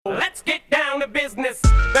business.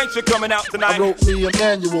 Thanks for coming out tonight. I wrote me a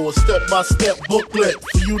manual, a step-by-step booklet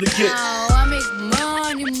for you to get. Oh, I make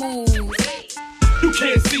money move. You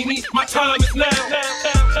can't see me, my time is now.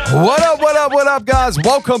 What up, guys?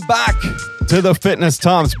 Welcome back to the Fitness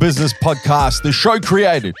Times Business Podcast, the show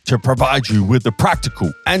created to provide you with the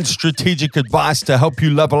practical and strategic advice to help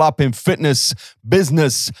you level up in fitness,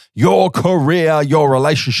 business, your career, your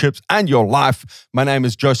relationships, and your life. My name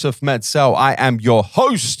is Joseph Mencel. I am your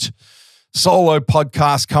host. Solo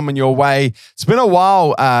podcast coming your way. It's been a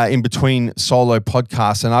while in between solo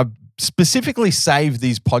podcasts, and I've specifically saved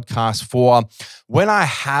these podcasts for when I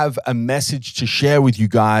have a message to share with you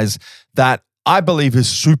guys that I believe is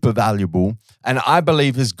super valuable and I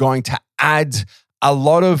believe is going to add a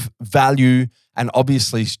lot of value and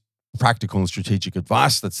obviously practical and strategic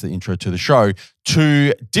advice, that's the intro to the show,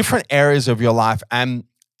 to different areas of your life and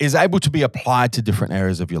is able to be applied to different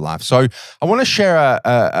areas of your life. So I want to share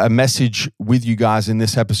a message with you guys in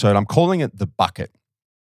this episode. I'm calling it the bucket.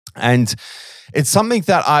 And it's something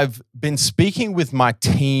that I've been speaking with my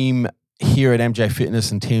team here at MJ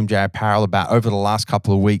Fitness and TMJ Apparel about over the last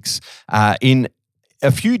couple of weeks in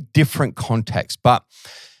a few different contexts. But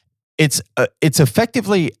it's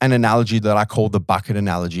effectively an analogy that I call the bucket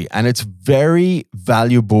analogy. And it's very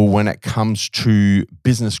valuable when it comes to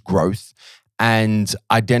business growth and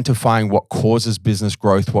identifying what causes business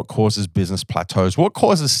growth, what causes business plateaus, what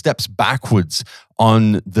causes steps backwards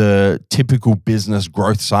on the typical business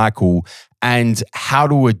growth cycle, and how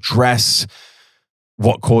to address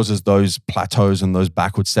what causes those plateaus and those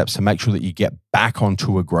backward steps to make sure that you get back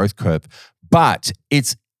onto a growth curve. But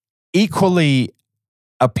it's equally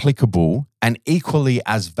applicable and equally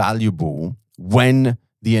as valuable when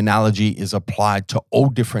the analogy is applied to all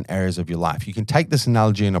different areas of your life. You can take this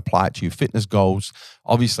analogy and apply it to your fitness goals.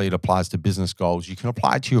 Obviously, it applies to business goals. You can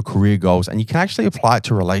apply it to your career goals, and you can actually apply it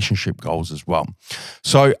to relationship goals as well.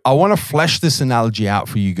 So I want to flesh this analogy out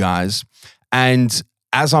for you guys. And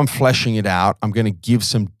as I'm fleshing it out, I'm going to give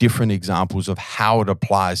some different examples of how it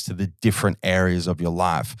applies to the different areas of your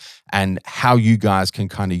life and how you guys can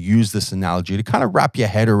kind of use this analogy to kind of wrap your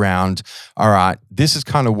head around, all right, this is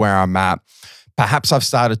kind of where I'm at. Perhaps I've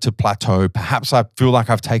started to plateau. Perhaps I feel like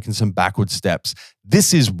I've taken some backward steps.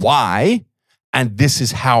 This is why, and this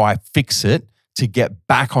is how I fix it to get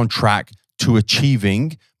back on track to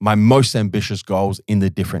achieving my most ambitious goals in the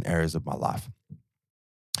different areas of my life.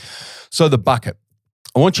 So the bucket.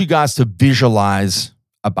 I want you guys to visualize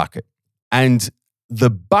a bucket. And the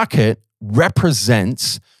bucket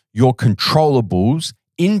represents your controllables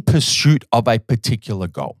in pursuit of a particular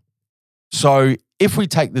goal. So if we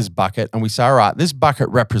take this bucket and we say, all right, this bucket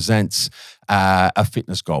represents a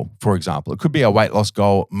fitness goal, for example. It could be a weight loss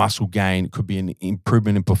goal, muscle gain. It could be an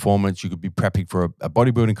improvement in performance. You could be prepping for a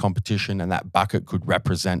bodybuilding competition, and that bucket could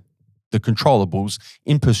represent the controllables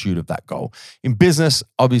in pursuit of that goal. In business,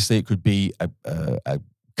 obviously, it could be a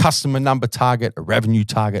customer number target, a revenue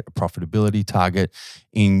target, a profitability target.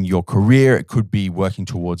 In your career, it could be working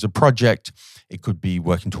towards a project. It could be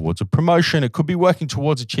working towards a promotion. It could be working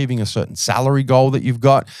towards achieving a certain salary goal that you've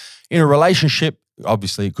got. In a relationship,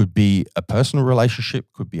 obviously, it could be a personal relationship,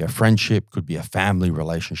 could be a friendship, could be a family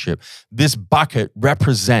relationship. This bucket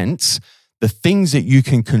represents the things that you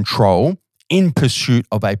can control in pursuit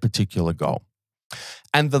of a particular goal.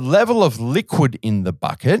 And the level of liquid in the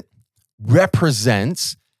bucket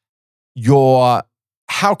represents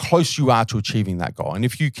how close you are to achieving that goal. And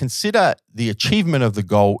if you consider the achievement of the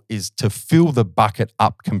goal is to fill the bucket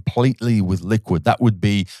up completely with liquid, that would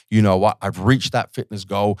be, you know what, I've reached that fitness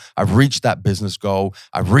goal, I've reached that business goal,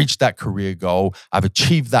 I've reached that career goal, I've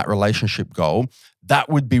achieved that relationship goal. That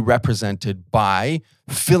would be represented by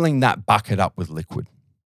filling that bucket up with liquid.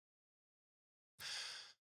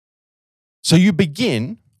 So you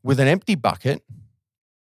begin with an empty bucket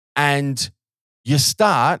and you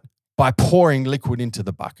start by pouring liquid into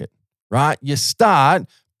the bucket, right? You start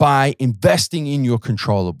by investing in your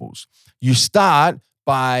controllables. You start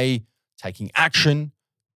by taking action,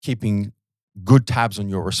 keeping good tabs on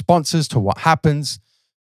your responses to what happens,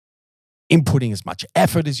 inputting as much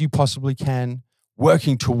effort as you possibly can,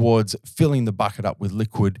 working towards filling the bucket up with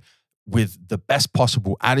liquid with the best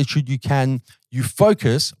possible attitude you can. You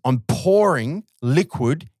focus on pouring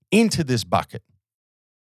liquid into this bucket.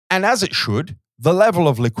 And as it should, the level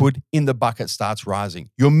of liquid in the bucket starts rising.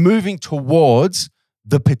 You're moving towards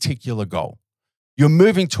the particular goal. You're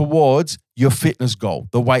moving towards your fitness goal,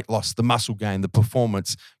 the weight loss, the muscle gain, the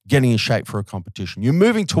performance, getting in shape for a competition. You're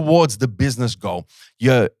moving towards the business goal.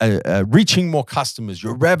 You're reaching more customers.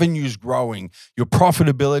 Your revenue is growing. Your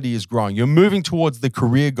profitability is growing. You're moving towards the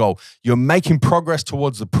career goal. You're making progress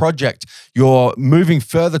towards the project. You're moving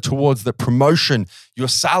further towards the promotion. Your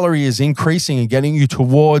salary is increasing and getting you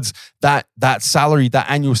towards that salary, that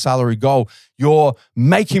annual salary goal. You're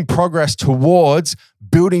making progress towards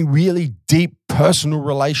building really deep personal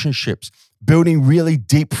relationships, building really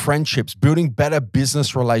deep friendships, building better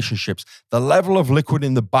business relationships. The level of liquid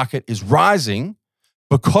in the bucket is rising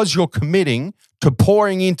because you're committing to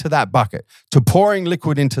pouring into that bucket, to pouring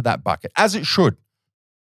liquid into that bucket, as it should.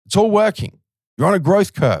 It's all working. You're on a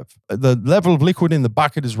growth curve. The level of liquid in the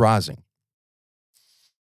bucket is rising.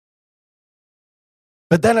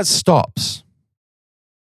 But then it stops.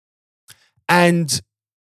 And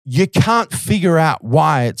you can't figure out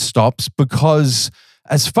why it stops because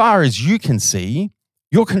as far as you can see,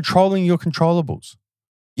 you're controlling your controllables.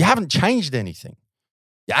 You haven't changed anything.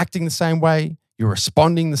 You're acting the same way. You're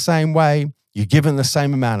responding the same way. You're giving the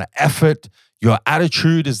same amount of effort. Your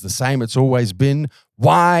attitude is the same it's always been.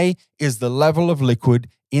 Why is the level of liquid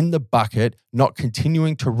in the bucket not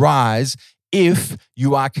continuing to rise if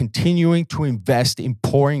you are continuing to invest in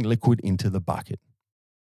pouring liquid into the bucket?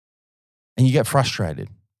 And you get frustrated.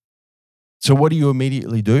 So what do you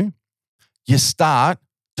immediately do? You start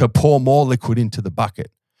to pour more liquid into the bucket.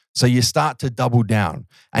 So you start to double down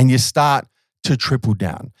and you start to triple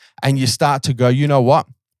down and you start to go, you know what?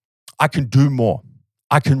 I can do more.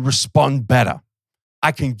 I can respond better.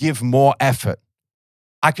 I can give more effort.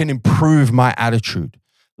 I can improve my attitude.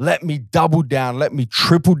 Let me double down. Let me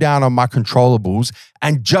triple down on my controllables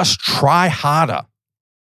and just try harder.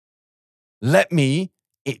 Let me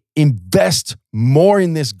invest more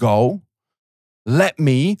in this goal. Let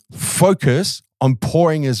me focus on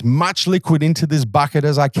pouring as much liquid into this bucket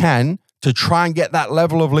as I can to try and get that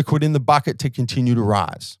level of liquid in the bucket to continue to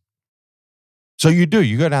rise. So you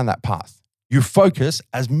go down that path. You focus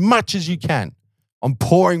as much as you can on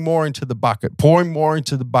pouring more into the bucket, pouring more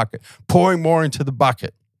into the bucket, pouring more into the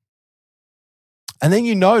bucket. And then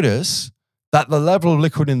you notice that the level of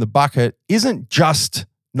liquid in the bucket isn't just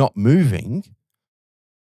not moving,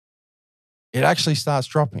 it actually starts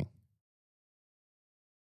dropping.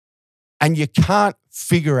 And you can't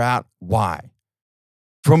figure out why.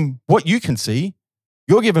 From what you can see,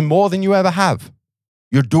 you're giving more than you ever have.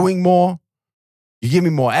 You're doing more. You're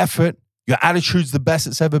giving more effort. Your attitude's the best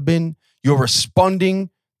it's ever been. You're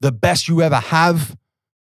responding the best you ever have.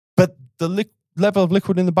 But the level of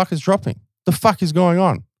liquid in the bucket is dropping. The fuck is going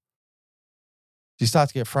on? You start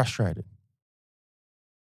to get frustrated.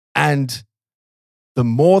 And the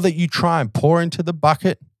more that you try and pour into the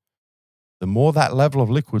bucket, the more that level of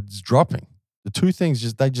liquid is dropping. The two things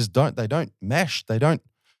they don't mesh. They're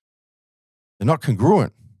not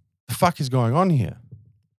congruent. The fuck is going on here?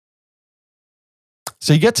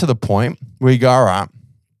 So you get to the point where you go, all right,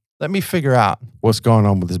 let me figure out what's going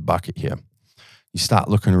on with this bucket here. You start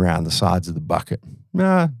looking around the sides of the bucket.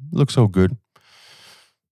 Looks all good.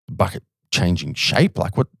 The bucket changing shape.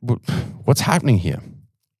 Like what's happening here?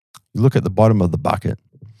 You look at the bottom of the bucket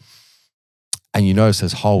and you notice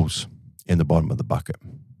there's holes in the bottom of the bucket.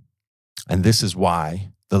 And this is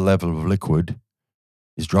why the level of liquid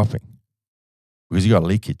is dropping. Because you got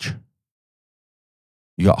leakage.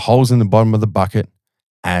 You got holes in the bottom of the bucket,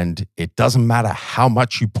 and it doesn't matter how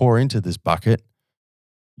much you pour into this bucket,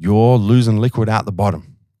 you're losing liquid out the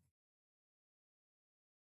bottom.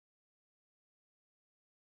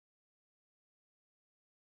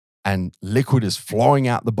 And liquid is flowing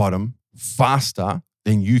out the bottom faster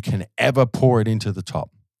than you can ever pour it into the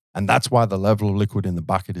top. And that's why the level of liquid in the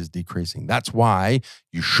bucket is decreasing. That's why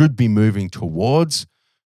you should be moving towards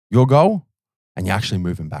your goal and you're actually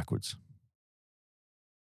moving backwards.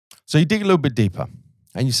 So you dig a little bit deeper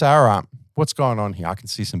and you say, all right, what's going on here? I can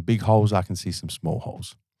see some big holes. I can see some small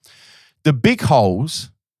holes. The big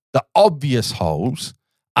holes, the obvious holes,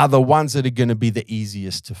 are the ones that are going to be the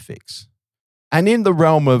easiest to fix. And in the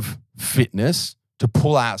realm of fitness, to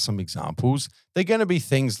pull out some examples, they're going to be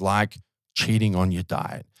things like cheating on your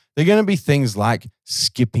diet. They're going to be things like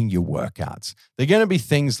skipping your workouts. They're going to be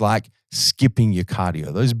things like skipping your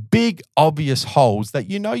cardio. Those big, obvious holes that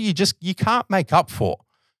you can't make up for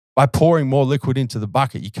by pouring more liquid into the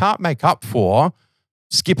bucket. You can't make up for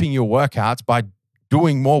skipping your workouts by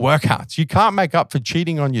doing more workouts. You can't make up for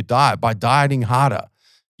cheating on your diet by dieting harder.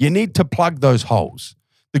 You need to plug those holes.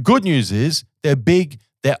 The good news is they're big,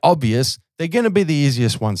 they're obvious, they're going to be the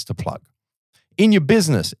easiest ones to plug. In your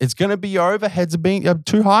business, it's going to be your overheads are being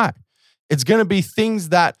too high. It's going to be things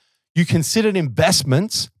that You considered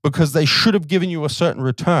investments because they should have given you a certain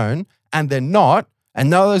return and they're not. And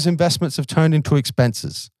now those investments have turned into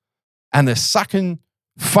expenses and they're sucking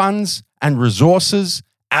funds and resources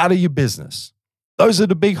out of your business. Those are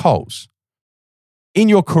the big holes. In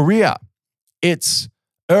your career, it's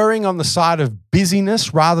erring on the side of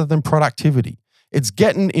busyness rather than productivity. It's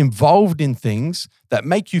getting involved in things that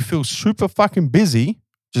make you feel super fucking busy,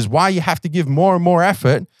 which is why you have to give more and more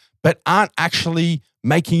effort, but aren't actually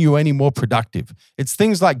making you any more productive. It's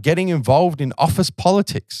things like getting involved in office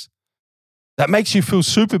politics that makes you feel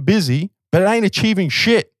super busy, but it ain't achieving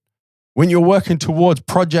shit when you're working towards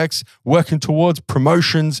projects, working towards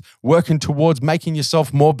promotions, working towards making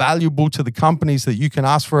yourself more valuable to the companies that you can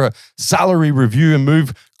ask for a salary review and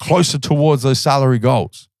move closer towards those salary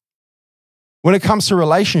goals. When it comes to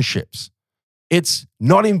relationships, it's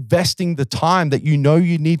not investing the time that you know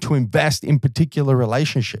you need to invest in particular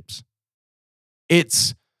relationships.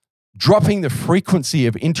 It's dropping the frequency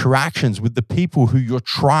of interactions with the people who you're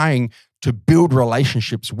trying to build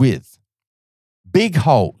relationships with. Big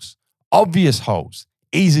holes, obvious holes,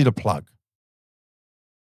 easy to plug.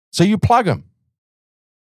 So you plug them.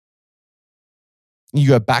 You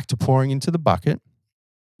go back to pouring into the bucket.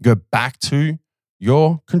 Go back to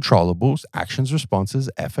your controllables, actions, responses,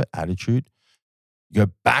 effort, attitude. Go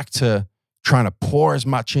back to trying to pour as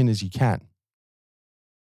much in as you can.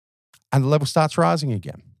 And the level starts rising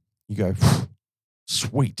again. You go,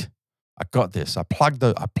 sweet, I got this. I plugged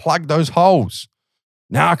those holes.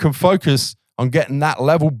 Now I can focus on getting that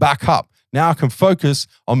level back up. Now I can focus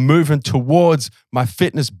on moving towards my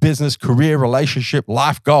fitness, business, career, relationship,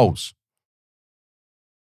 life goals.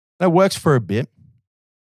 That works for a bit.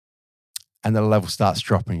 And the level starts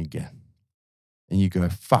dropping again. And you go,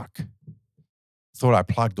 fuck, thought I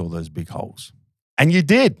plugged all those big holes. And you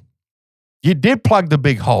did. You did plug the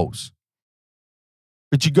big holes.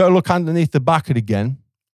 But you go look underneath the bucket again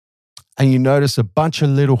and you notice a bunch of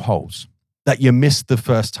little holes that you missed the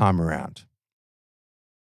first time around.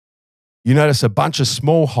 You notice a bunch of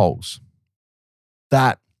small holes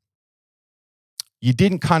that you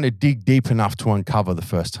didn't kind of dig deep enough to uncover the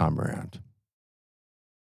first time around.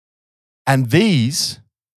 And these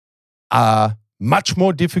are much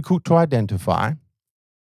more difficult to identify,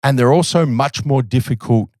 and they're also much more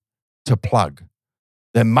difficult to plug.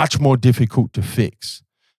 They're much more difficult to fix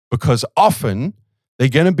because often they're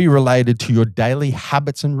going to be related to your daily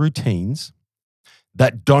habits and routines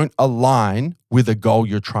that don't align with a goal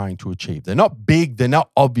you're trying to achieve. They're not big, they're not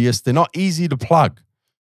obvious, they're not easy to plug.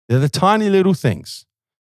 They're the tiny little things.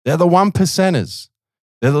 They're the 1%ers.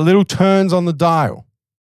 They're the little turns on the dial.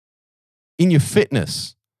 In your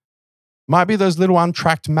fitness, might be those little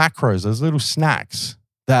untracked macros, those little snacks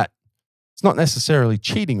that it's not necessarily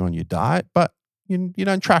cheating on your diet, but you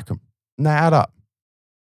don't track them and they add up.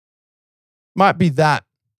 Might be that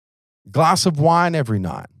glass of wine every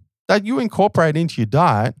night that you incorporate into your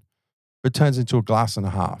diet, but turns into a glass and a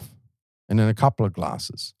half and then a couple of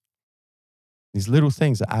glasses. These little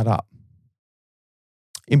things that add up.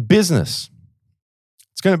 In business,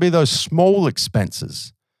 it's going to be those small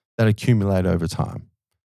expenses that accumulate over time.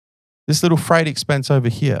 This little freight expense over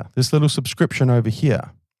here, this little subscription over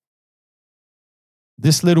here,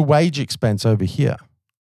 this little wage expense over here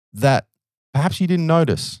that perhaps you didn't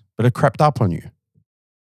notice, but it crept up on you.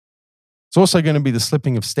 It's also going to be the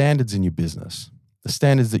slipping of standards in your business, the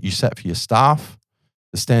standards that you set for your staff,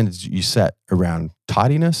 the standards you set around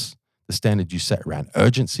tidiness, the standards you set around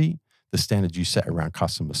urgency, the standards you set around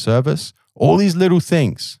customer service, all these little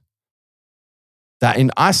things that in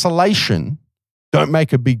isolation don't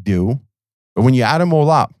make a big deal, but when you add them all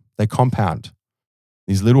up, they compound.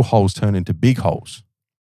 These little holes turn into big holes.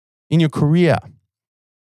 In your career,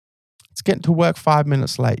 it's getting to work 5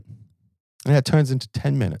 minutes late, and it turns into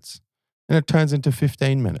 10 minutes, and it turns into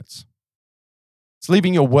 15 minutes. It's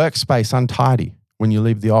leaving your workspace untidy when you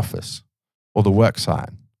leave the office or the work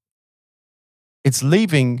site. It's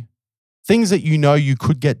leaving things that you know you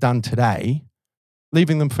could get done today,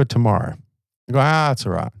 leaving them for tomorrow. You go, that's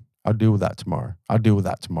all right. I'll deal with that tomorrow. I'll deal with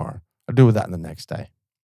that tomorrow. I'll deal with that in the next day.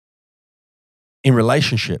 In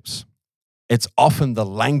relationships, it's often the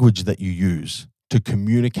language that you use to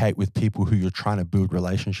communicate with people who you're trying to build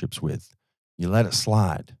relationships with. You let it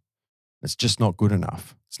slide. It's just not good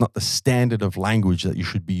enough. It's not the standard of language that you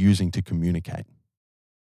should be using to communicate.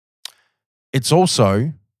 It's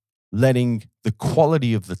also letting the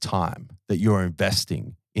quality of the time that you're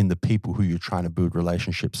investing in the people who you're trying to build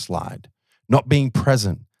relationships slide. Not being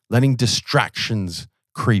present, letting distractions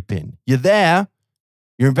creep in. You're there,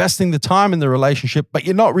 you're investing the time in the relationship, but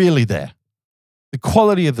you're not really there. The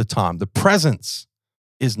quality of the time, the presence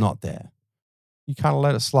is not there. you kind of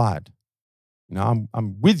let it slide. You know,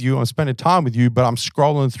 I'm with you, I'm spending time with you, but I'm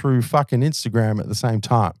scrolling through fucking Instagram at the same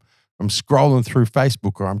time. I'm scrolling through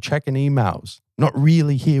Facebook or I'm checking emails, not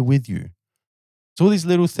really here with you. It's all these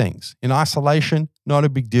little things. In isolation, not a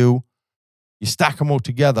big deal. You stack them all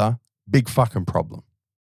together, big fucking problem.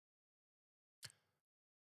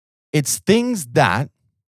 It's things that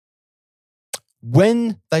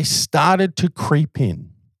when they started to creep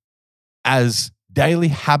in as daily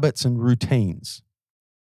habits and routines,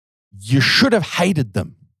 you should have hated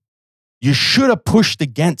them. You should have pushed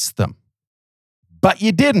against them, but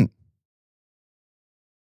you didn't.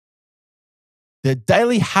 They're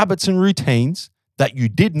daily habits and routines that you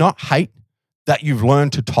did not hate, that you've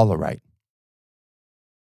learned to tolerate.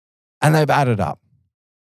 And they've added up.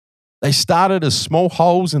 They started as small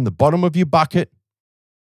holes in the bottom of your bucket,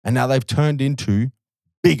 and now they've turned into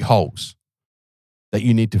big holes that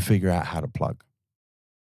you need to figure out how to plug.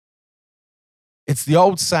 It's the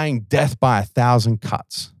old saying, death by 1,000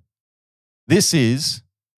 cuts. This is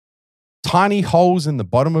tiny holes in the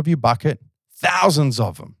bottom of your bucket, thousands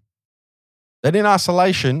of them. That in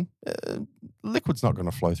isolation, liquid's not going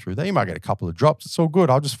to flow through there. You might get a couple of drops. It's all good.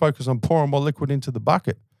 I'll just focus on pouring more liquid into the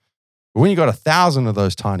bucket. But when you got 1,000 of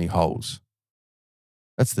those tiny holes,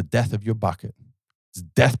 that's the death of your bucket. It's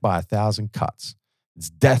death by 1,000 cuts. It's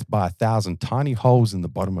death by 1,000 tiny holes in the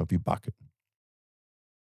bottom of your bucket.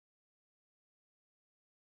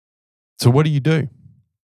 So what do?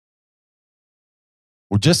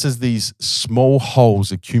 Well, just as these small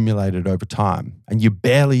holes accumulated over time and you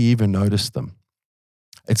barely even notice them,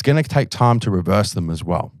 it's going to take time to reverse them as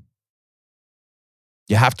well.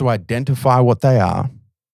 You have to identify what they are,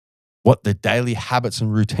 what the daily habits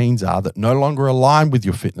and routines are that no longer align with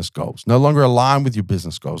your fitness goals, no longer align with your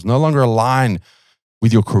business goals, no longer align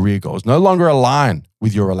with your career goals, no longer align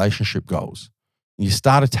with your relationship goals. And you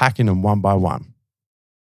start attacking them one by one.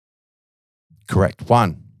 Correct.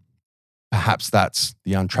 One, perhaps that's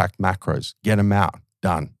the untracked macros. Get them out,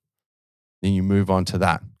 done. Then you move on to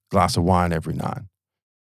that glass of wine every night.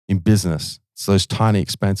 In business, it's those tiny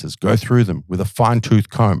expenses. Go through them with a fine-tooth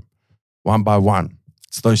comb, one by one.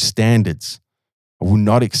 It's those standards. I will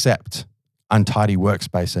not accept untidy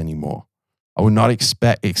workspace anymore. I will not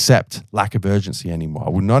accept lack of urgency anymore. I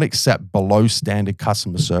will not accept below standard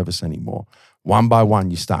customer service anymore. One by one,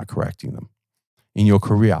 you start correcting them. In your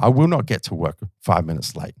career, I will not get to work 5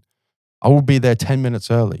 minutes late. I will be there 10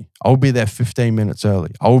 minutes early. I will be there 15 minutes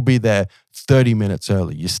early. I will be there 30 minutes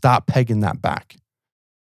early. You start pegging that back.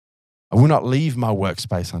 I will not leave my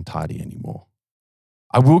workspace untidy anymore.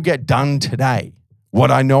 I will get done today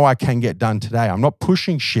what I know I can get done today. I'm not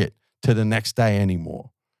pushing shit to the next day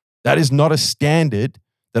anymore. That is not a standard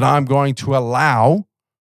that I'm going to allow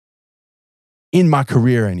in my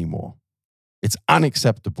career anymore. It's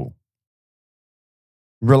unacceptable.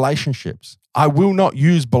 Relationships. I will not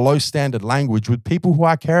use below standard language with people who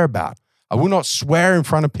I care about. I will not swear in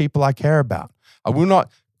front of people I care about. I will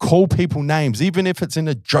not call people names, even if it's in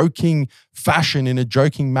a joking fashion, in a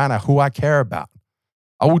joking manner, who I care about.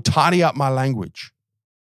 I will tidy up my language.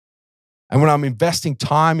 And when I'm investing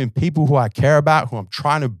time in people who I care about, who I'm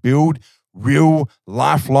trying to build real,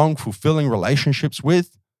 lifelong, fulfilling relationships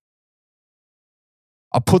with,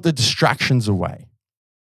 I'll put the distractions away.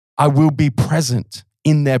 I will be present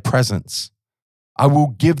in their presence. I will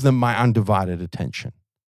give them my undivided attention.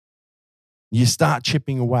 You start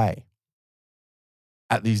chipping away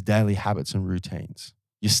at these daily habits and routines.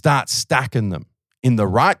 You start stacking them in the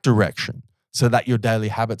right direction so that your daily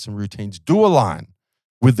habits and routines do align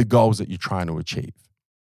with the goals that you're trying to achieve.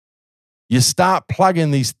 You start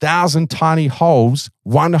plugging these 1,000 tiny holes,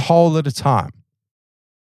 one hole at a time.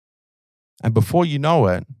 And before you know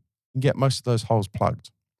it, you get most of those holes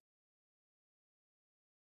plugged.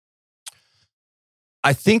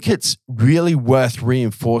 I think it's really worth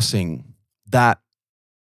reinforcing that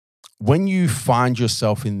when you find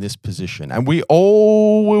yourself in this position, and we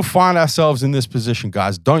all will find ourselves in this position,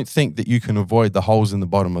 guys, don't think that you can avoid the holes in the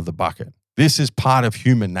bottom of the bucket. This is part of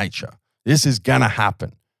human nature. This is going to happen.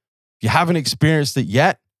 If you haven't experienced it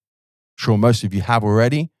yet, sure, most of you have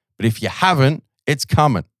already, but if you haven't, it's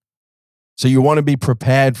coming. So you want to be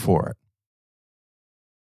prepared for it.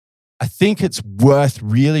 I think it's worth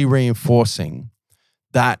really reinforcing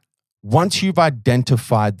that once you've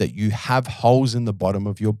identified that you have holes in the bottom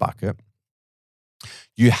of your bucket,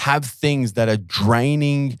 you have things that are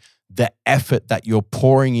draining the effort that you're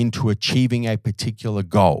pouring into achieving a particular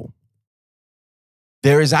goal,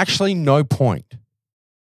 there is actually no point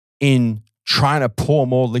in trying to pour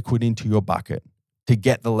more liquid into your bucket to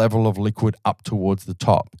get the level of liquid up towards the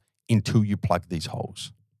top until you plug these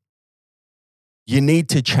holes. You need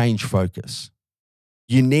to change focus.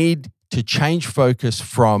 You need to change focus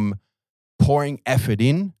from pouring effort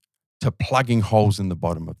in to plugging holes in the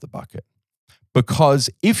bottom of the bucket. Because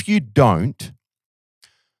if you don't,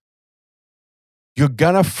 you're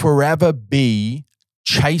going to forever be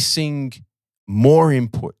chasing more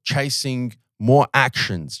input, chasing more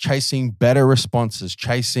actions, chasing better responses,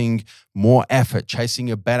 chasing more effort,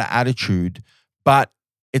 chasing a better attitude. But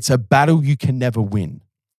it's a battle you can never win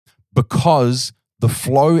because the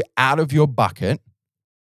flow out of your bucket,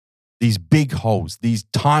 these big holes, these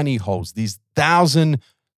tiny holes, these 1,000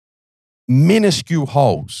 minuscule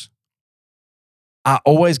holes are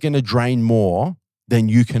always going to drain more than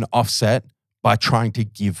you can offset by trying to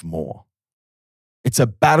give more. It's a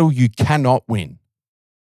battle you cannot win.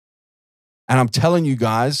 And I'm telling you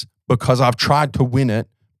guys, because I've tried to win it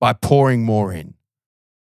by pouring more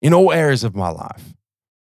in all areas of my life.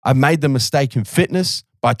 I made the mistake in fitness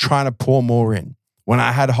by trying to pour more in when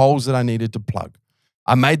I had holes that I needed to plug.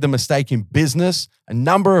 I made the mistake in business a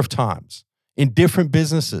number of times in different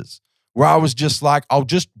businesses where I was just like, I'll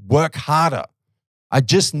just work harder. I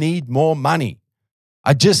just need more money.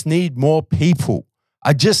 I just need more people.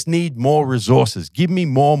 I just need more resources. Give me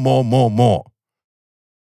more.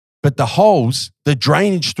 But the holes, the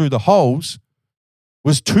drainage through the holes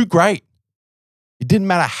was too great. It didn't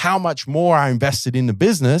matter how much more I invested in the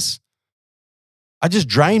business. I just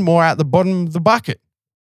drained more out the bottom of the bucket.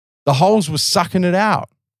 The holes were sucking it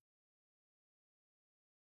out.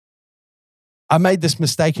 I made this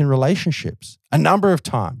mistake in relationships a number of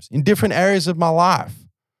times in different areas of my life.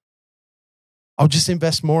 I'll just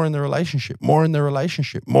invest more in the relationship.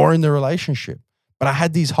 But I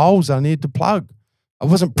had these holes I needed to plug. I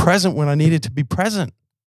wasn't present when I needed to be present.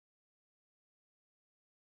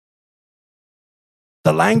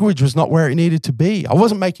 The language was not where it needed to be. I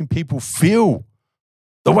wasn't making people feel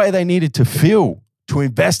the way they needed to feel to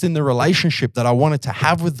invest in the relationship that I wanted to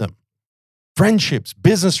have with them. Friendships,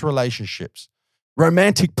 business relationships,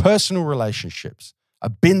 romantic, personal relationships.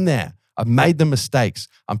 I've been there. I've made the mistakes.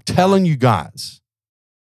 I'm telling you guys,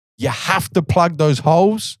 you have to plug those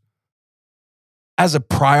holes as a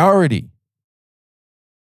priority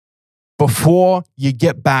before you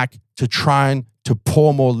get back to trying to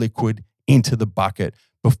pour more liquid into the bucket,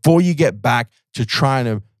 before you get back to trying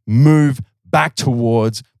to move back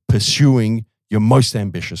towards pursuing your most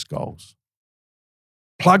ambitious goals.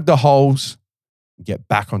 Plug the holes and get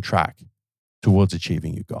back on track towards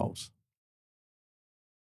achieving your goals.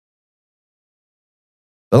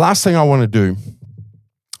 The last thing I want to do,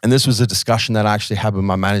 and this was a discussion that I actually had with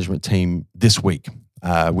my management team this week.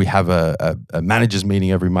 We have a managers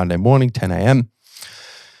meeting every Monday morning, 10 a.m.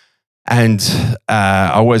 And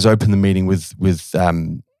I always open the meeting with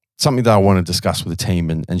something that I want to discuss with the team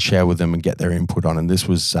and share with them and get their input on. And this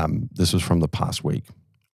was from the past week.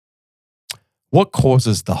 What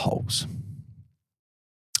causes the holes?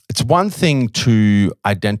 It's one thing to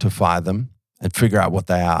identify them and figure out what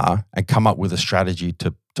they are and come up with a strategy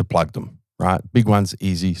to plug them, right? Big ones,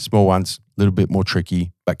 easy. Small ones, a little bit more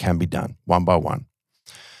tricky, but can be done one by one.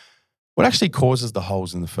 What actually causes the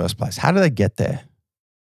holes in the first place? How do they get there?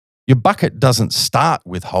 Your bucket doesn't start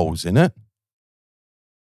with holes in it.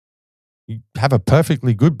 You have a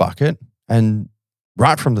perfectly good bucket, and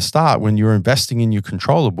right from the start, when you're investing in your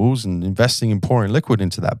controllables and investing in pouring liquid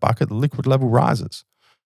into that bucket, the liquid level rises.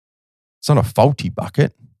 It's not a faulty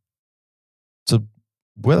bucket. So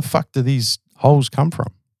where the fuck do these holes come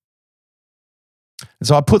from? And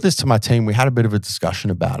so I put this to my team. We had a bit of a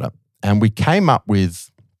discussion about it, and we came up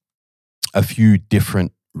with a few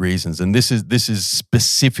different reasons. And this is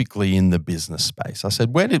specifically in the business space. I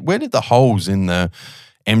said, where did the holes in the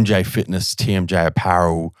MJ Fitness, TMJ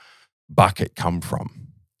Apparel bucket come from?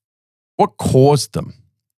 What caused them?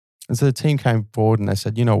 And so the team came forward and they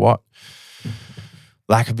said, you know what?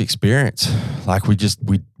 Lack of experience. Like we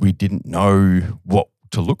didn't know what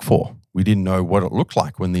to look for. We didn't know what it looked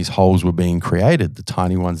like when these holes were being created, the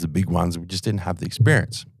tiny ones, the big ones. We just didn't have the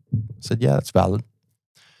experience. I said, yeah, that's valid.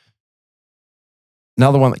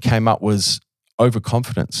 Another one that came up was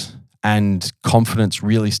overconfidence, and confidence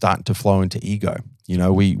really starting to flow into ego. You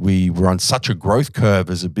know, we were on such a growth curve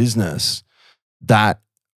as a business that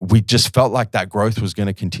we just felt like that growth was going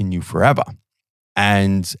to continue forever.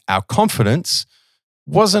 And our confidence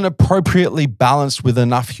wasn't appropriately balanced with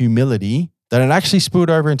enough humility that it actually spilled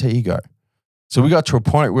over into ego. So we got to a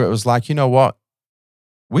point where it was like, you know what?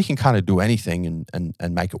 We can kind of do anything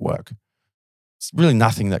and make it work. It's really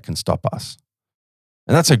nothing that can stop us.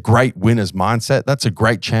 And that's a great winner's mindset. That's a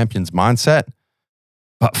great champion's mindset.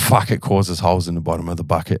 But fuck, it causes holes in the bottom of the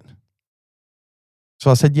bucket. So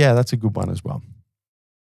I said, yeah, that's a good one as well.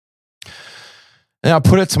 And I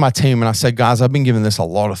put it to my team and I said, guys, I've been giving this a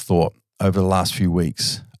lot of thought over the last few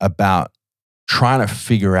weeks about trying to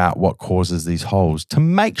figure out what causes these holes to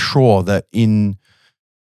make sure that in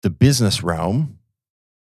the business realm,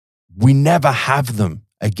 we never have them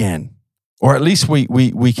again, or at least we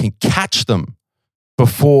can catch them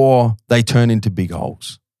before they turn into big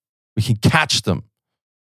holes. We can catch them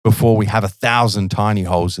before we have 1,000 tiny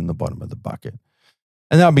holes in the bottom of the bucket.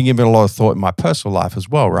 And then I've been giving a lot of thought in my personal life as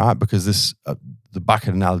well, right? Because the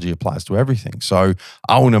bucket analogy applies to everything. So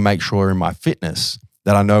I want to make sure in my fitness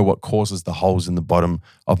that I know what causes the holes in the bottom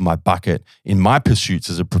of my bucket in my pursuits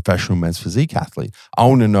as a professional men's physique athlete. I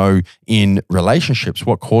want to know in relationships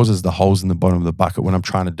what causes the holes in the bottom of the bucket when I'm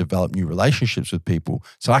trying to develop new relationships with people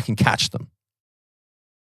so I can catch them.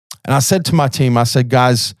 And I said to my team, I said,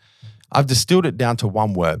 guys, I've distilled it down to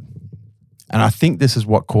one word. And I think this is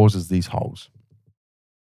what causes these holes.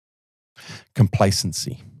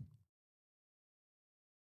 Complacency.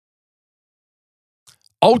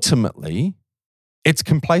 Ultimately, it's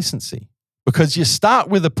complacency because you start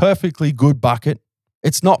with a perfectly good bucket.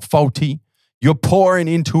 It's not faulty. You're pouring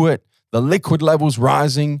into it. The liquid level's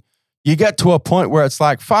rising. You get to a point where it's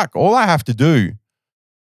like, fuck, all I have to do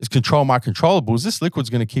is control my controllables. This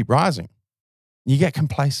liquid's going to keep rising. You get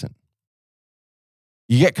complacent.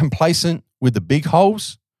 You get complacent with the big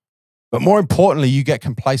holes, but more importantly, you get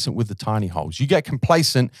complacent with the tiny holes. You get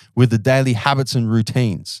complacent with the daily habits and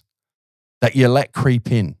routines that you let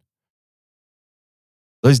creep in.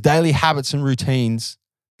 Those daily habits and routines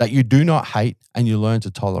that you do not hate and you learn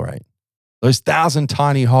to tolerate. Those 1,000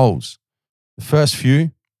 tiny holes. The first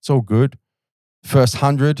few, it's all good. First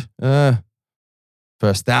 100,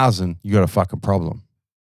 first 1,000, you got a fucking problem.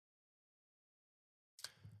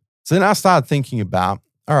 So then I started thinking about,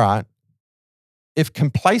 all right, if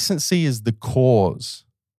complacency is the cause,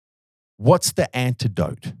 what's the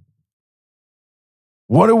antidote?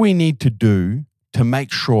 What do we need to do to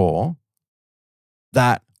make sure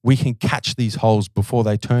that we can catch these holes before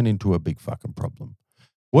they turn into a big fucking problem?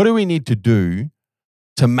 What do we need to do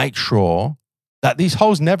to make sure that these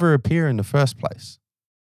holes never appear in the first place?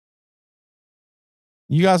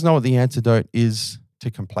 You guys know what the antidote is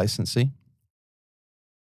to complacency?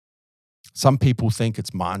 Some people think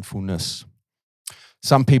it's mindfulness.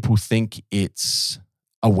 Some people think it's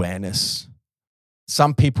awareness.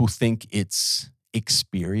 Some people think it's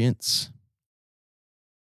experience.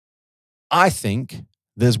 I think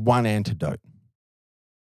there's one antidote,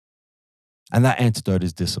 and that antidote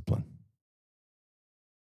is discipline.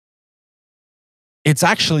 It's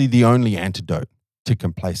actually the only antidote to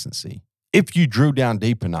complacency. If you drew down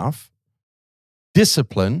deep enough,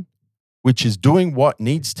 discipline, which is doing what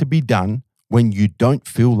needs to be done when you don't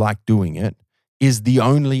feel like doing it, is the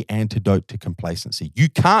only antidote to complacency. You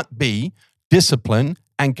can't be disciplined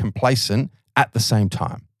and complacent at the same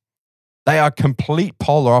time. They are complete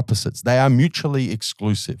polar opposites. They are mutually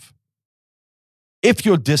exclusive. If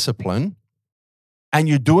you're disciplined and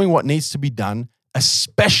you're doing what needs to be done,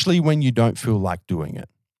 especially when you don't feel like doing it,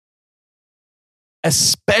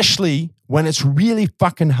 especially when it's really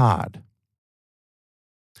fucking hard,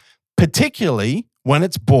 particularly when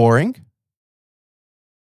it's boring,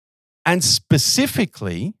 and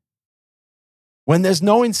specifically when there's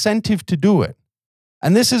no incentive to do it.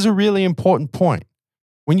 And this is a really important point.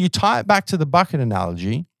 When you tie it back to the bucket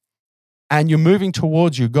analogy and you're moving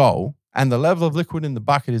towards your goal and the level of liquid in the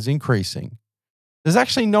bucket is increasing, there's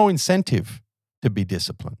actually no incentive to be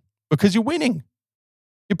disciplined because you're winning.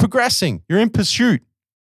 You're progressing. You're in pursuit.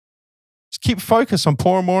 Just keep focused on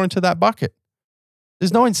pouring more into that bucket.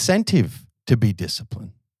 There's no incentive to be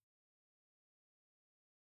disciplined.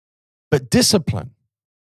 But discipline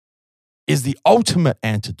is the ultimate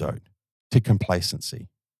antidote to complacency.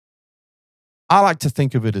 I like to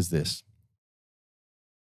think of it as this.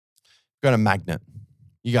 You've got a magnet.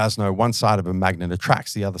 You guys know one side of a magnet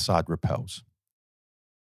attracts, the other side repels.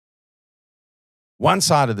 One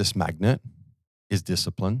side of this magnet is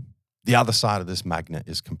discipline. The other side of this magnet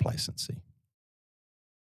is complacency.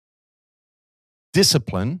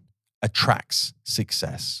 Discipline attracts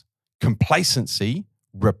success. Complacency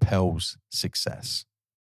repels success.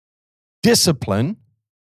 Discipline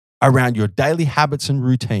around your daily habits and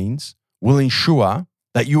routines will ensure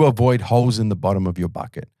that you avoid holes in the bottom of your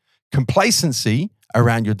bucket. Complacency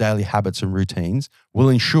around your daily habits and routines will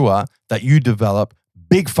ensure that you develop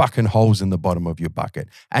big fucking holes in the bottom of your bucket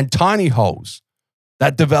and tiny holes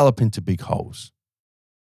that develop into big holes.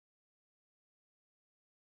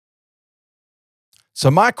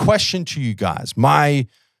 So my question to you guys, my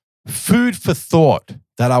food for thought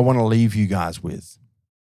that I want to leave you guys with.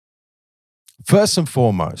 First and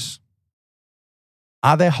foremost,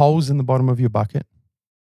 are there holes in the bottom of your bucket?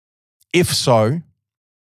 If so,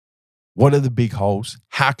 what are the big holes?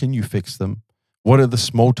 How can you fix them? What are the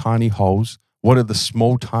small, tiny holes? What are the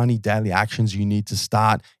small, tiny daily actions you need to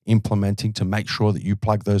start implementing to make sure that you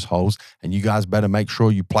plug those holes? And you guys better make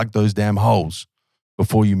sure you plug those damn holes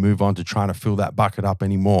before you move on to trying to fill that bucket up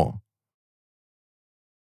anymore.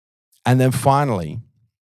 And then finally,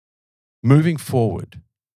 moving forward,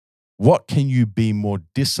 what can you be more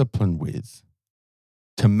disciplined with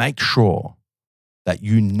to make sure that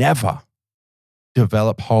you never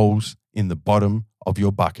develop holes in the bottom of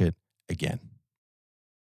your bucket again?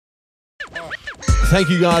 Thank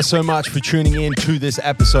you guys so much for tuning in to this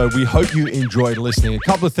episode. We hope you enjoyed listening. A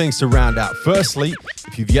couple of things to round out. Firstly,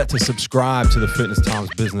 if you've yet to subscribe to the Fitness Times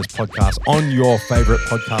Business Podcast on your favorite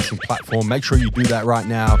podcasting platform, make sure you do that right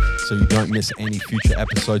now so you don't miss any future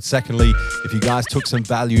episodes. Secondly, if you guys took some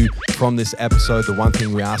value from this episode, the one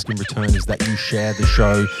thing we ask in return is that you share the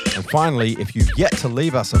show. And finally, if you've yet to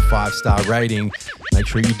leave us a 5-star rating, make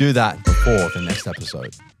sure you do that before the next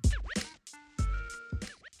episode.